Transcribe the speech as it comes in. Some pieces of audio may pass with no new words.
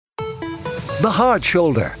The Hard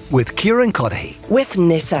Shoulder with Kieran with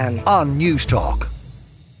Nissan on News Talk.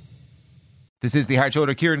 This is the Hard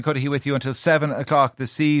Shoulder. Kieran Cuddihy with you until 7 o'clock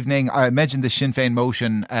this evening. I mentioned the Sinn Fein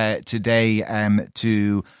motion today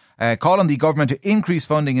to call on the government to increase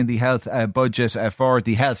funding in the health budget for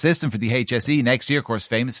the health system, for the HSE next year. Of course,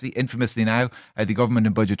 infamously now, the government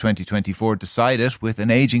in budget 2024 decided, with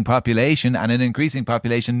an ageing population and an increasing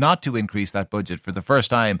population, not to increase that budget for the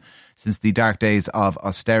first time since the dark days of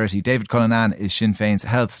austerity. David Cullinane is Sinn Féin's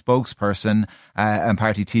health spokesperson and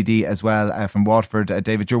party TD as well from Waterford.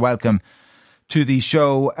 David, you're welcome to the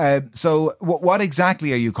show. So what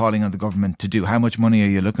exactly are you calling on the government to do? How much money are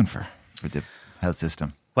you looking for the health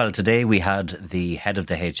system? Well, today we had the head of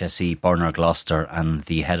the HSE, Bernard Gloucester, and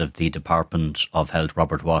the head of the Department of Health,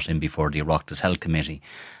 Robert Watt, in before the Oireachtas Health Committee.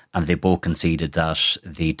 And they both conceded that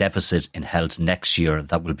the deficit in health next year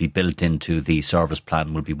that will be built into the service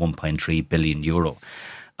plan will be €1.3 billion.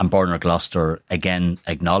 And Bernard Gloucester again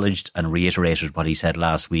acknowledged and reiterated what he said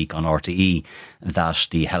last week on RTE, that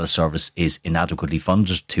the health service is inadequately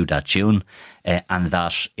funded to that tune, and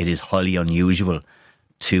that it is highly unusual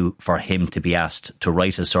for him to be asked to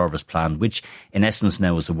write a service plan, which in essence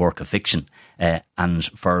now is a work of fiction, and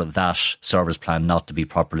for that service plan not to be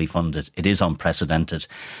properly funded. It is unprecedented.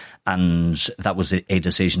 And that was a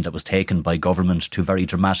decision that was taken by government to very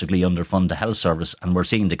dramatically underfund the health service. And we're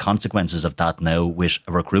seeing the consequences of that now with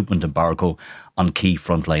a recruitment embargo on key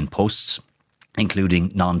frontline posts,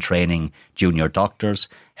 including non-training junior doctors,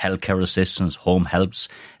 healthcare assistants, home helps.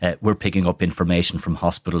 We're picking up information from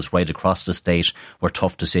hospitals right across the state where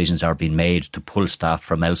tough decisions are being made to pull staff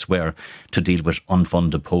from elsewhere to deal with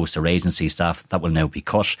unfunded posts or agency staff that will now be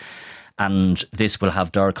cut. And this will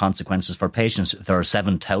have dire consequences for patients. There are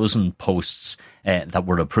 7,000 posts that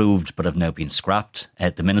were approved but have now been scrapped.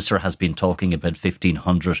 The Minister has been talking about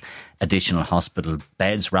 1,500 additional hospital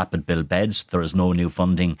beds, rapid bill beds. There is no new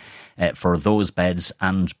funding for those beds,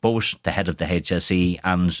 and both the head of the HSE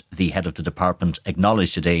and the head of the department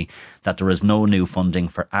acknowledged today that there is no new funding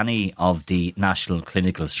for any of the national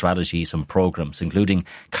clinical strategies and programmes, including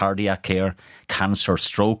cardiac care, cancer,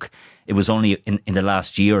 stroke. It was only in the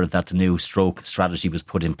last year that the new stroke strategy was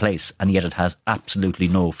put in place, and yet it has absolutely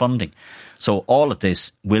no funding. So all of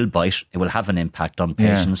this will bite. It will have an impact on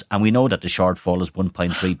patients, and we know that the shortfall is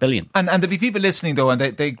 1.3 billion. And there'll be people listening though, and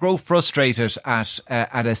they grow frustrated at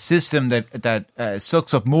a system that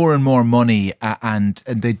sucks up more and more money, and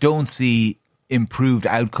they don't see improved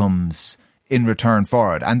outcomes in return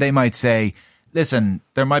for it. And they might say, listen,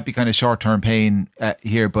 there might be kind of short-term pain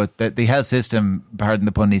here, but the health system, pardon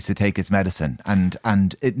the pun, needs to take its medicine,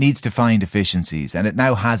 and it needs to find efficiencies, and it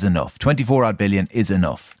now has enough. 24-odd billion is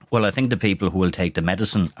enough. Well, I think the people who will take the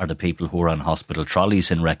medicine are the people who are on hospital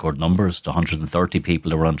trolleys in record numbers. The 130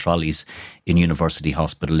 people who were on trolleys in University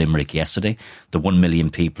Hospital Limerick yesterday. The 1 million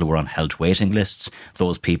people who are on health waiting lists.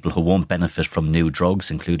 Those people who won't benefit from new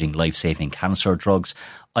drugs, including life-saving cancer drugs.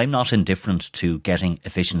 I'm not indifferent to getting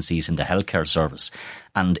efficiencies in the healthcare service.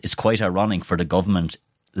 And it's quite ironic for the government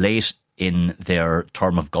late in their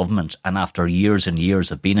term of government, and after years and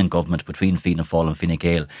years of being in government between Fianna Fáil and Fine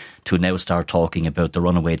Gael, to now start talking about the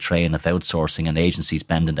runaway train of outsourcing and agency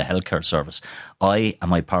spend in the healthcare service. I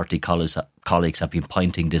and my party colleagues have been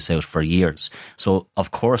pointing this out for years. So,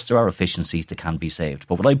 of course, there are efficiencies that can be saved.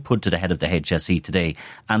 But what I put to the head of the HSE today,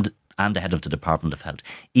 and the head of the Department of Health,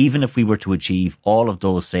 even if we were to achieve all of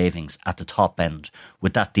those savings at the top end,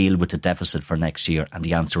 would that deal with the deficit for next year? And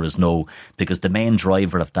the answer is no, because the main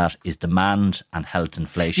driver of that is demand and health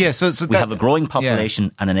inflation. Yeah, so we have a growing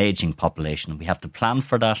population and an ageing population. We have to plan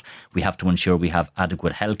for that. We have to ensure we have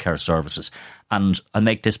adequate healthcare services. And I'll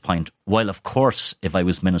make this point. While, of course, if I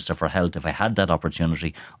was Minister for Health, if I had that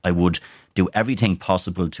opportunity, I would do everything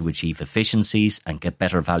possible to achieve efficiencies and get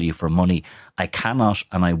better value for money. I cannot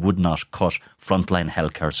and I would not cut frontline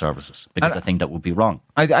healthcare services, because I think that would be wrong.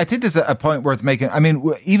 I think there's a point worth making. I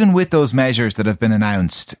mean, even with those measures that have been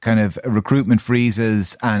announced, kind of recruitment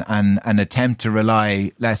freezes and an attempt to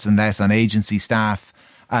rely less and less on agency staff,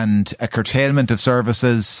 and a curtailment of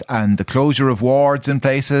services and the closure of wards in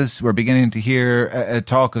places. We're beginning to hear a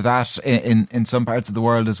talk of that in some parts of the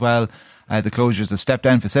world as well. The closures of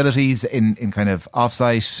step-down facilities in kind of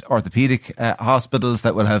off-site orthopaedic hospitals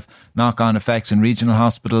that will have knock-on effects in regional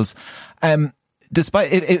hospitals.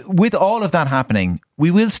 Despite with all of that happening,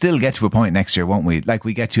 we will still get to a point next year, won't we? Like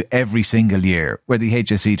we get to every single year, where the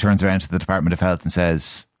HSE turns around to the Department of Health and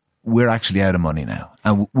says, we're actually out of money now.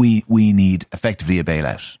 and we need effectively a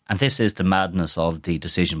bailout. And this is the madness of the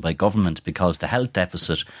decision by government, because the health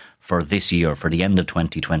deficit for this year, for the end of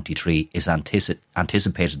 2023, is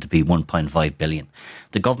anticipated to be 1.5 billion.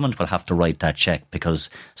 The government will have to write that cheque because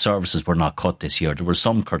services were not cut this year. There was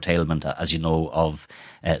some curtailment, as you know, of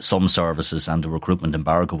some services, and the recruitment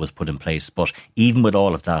embargo was put in place. But even with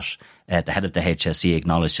all of that, the head of the HSE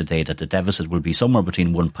acknowledged today that the deficit will be somewhere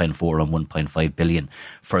between 1.4 and 1.5 billion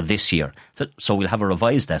for this year. So we'll have a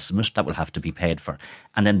revised estimate that will have to be paid for.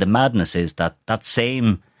 And then the madness is that that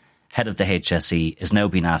same head of the HSE is now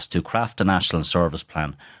being asked to craft a national service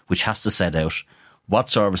plan which has to set out what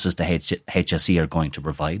services the HSE are going to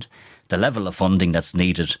provide, the level of funding that's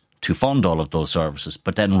needed to fund all of those services,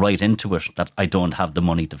 but then write into it that I don't have the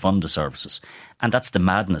money to fund the services. And that's the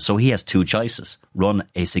madness. So he has two choices: run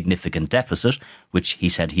a significant deficit, which he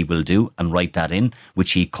said he will do, and write that in,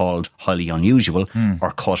 which he called highly unusual,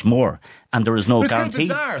 or cut more. And there is no guarantee.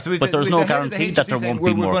 But there's no guarantee that there won't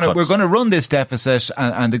be more cuts. We're going to run this deficit,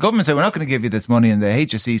 and the government say we're not going to give you this money, and the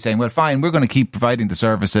HSE saying, well, fine, we're going to keep providing the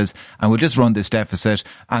services and we'll just run this deficit,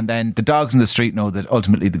 and then the dogs in the street know that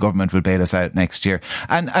ultimately the government will bail us out next year.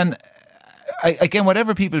 And again,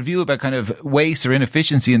 whatever people view about kind of waste or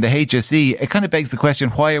inefficiency in the HSE, it kind of begs the question,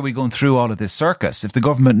 why are we going through all of this circus if the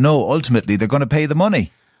government know ultimately they're going to pay the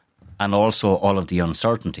money? And also all of the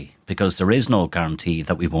uncertainty, because there is no guarantee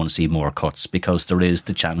that we won't see more cuts, because there is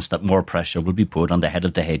the chance that more pressure will be put on the head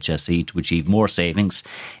of the HSE to achieve more savings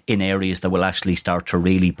in areas that will actually start to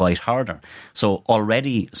really bite harder. So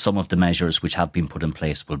already some of the measures which have been put in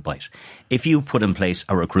place will bite. If you put in place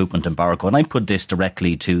a recruitment embargo, and I put this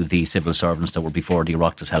directly to the civil servants that were before the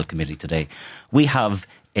Oireachtas Health Committee today, we have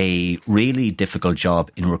a really difficult job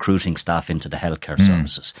in recruiting staff into the healthcare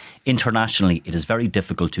services. Internationally, it is very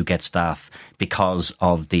difficult to get staff because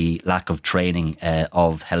of the lack of training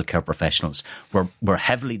of healthcare professionals. We're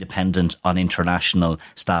heavily dependent on international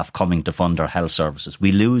staff coming to fund our health services.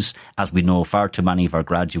 We lose, as we know, far too many of our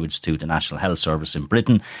graduates to the National Health Service in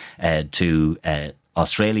Britain, to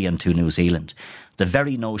Australia and to New Zealand. The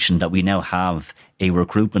very notion that we now have a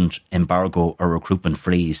recruitment embargo or recruitment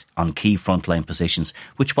freeze on key frontline positions,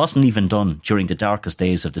 which wasn't even done during the darkest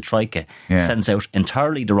days of the Troika, sends out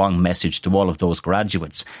entirely the wrong message to all of those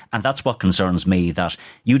graduates. And that's what concerns me, that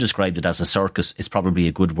you described it as a circus. It's probably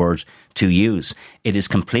a good word to use. It is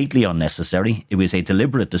completely unnecessary. It was a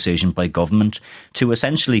deliberate decision by government to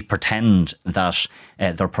essentially pretend that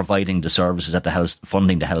they're providing the services that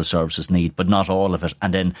funding the health services need, but not all of it.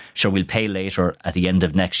 And then, sure, we'll pay later at the end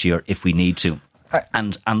of next year if we need to.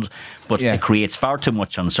 But it creates far too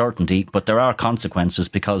much uncertainty. But there are consequences,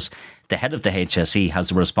 because the head of the HSE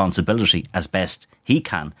has a responsibility, as best he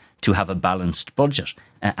can, to have a balanced budget.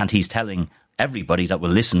 And he's telling everybody that will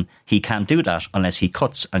listen he can't do that unless he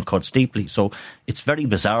cuts, and cuts deeply. So it's very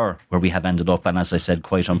bizarre where we have ended up, and as I said,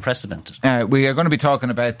 quite unprecedented. We are going to be talking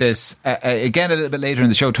about this again a little bit later in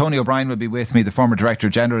the show. Tony O'Brien will be with me, the former Director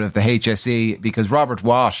General of the HSE, because Robert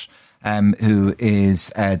Watt, who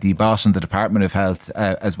is the boss in the Department of Health,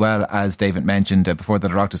 as well as David mentioned before the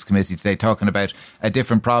Oireachtas Committee today, talking about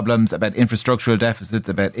different problems, about infrastructural deficits,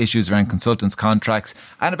 about issues around consultants' contracts,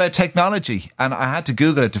 and about technology. And I had to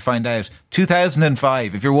Google it to find out.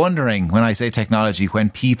 2005, if you're wondering, when I say technology, when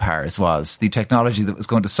PPARS was the technology that was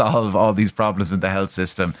going to solve all these problems with the health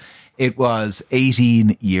system, it was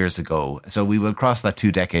 18 years ago. So we will cross that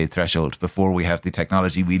 2-decade threshold before we have the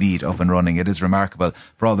technology we need up and running. It is remarkable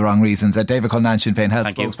for all the wrong reasons. David Cullinane, Sinn Fein Health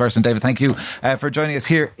Spokesperson. David, thank you for joining us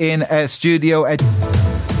here in studio.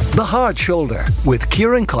 The Hard Shoulder with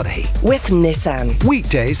Kieran with Nissan.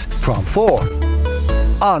 Weekdays from 4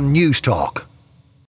 on News Talk.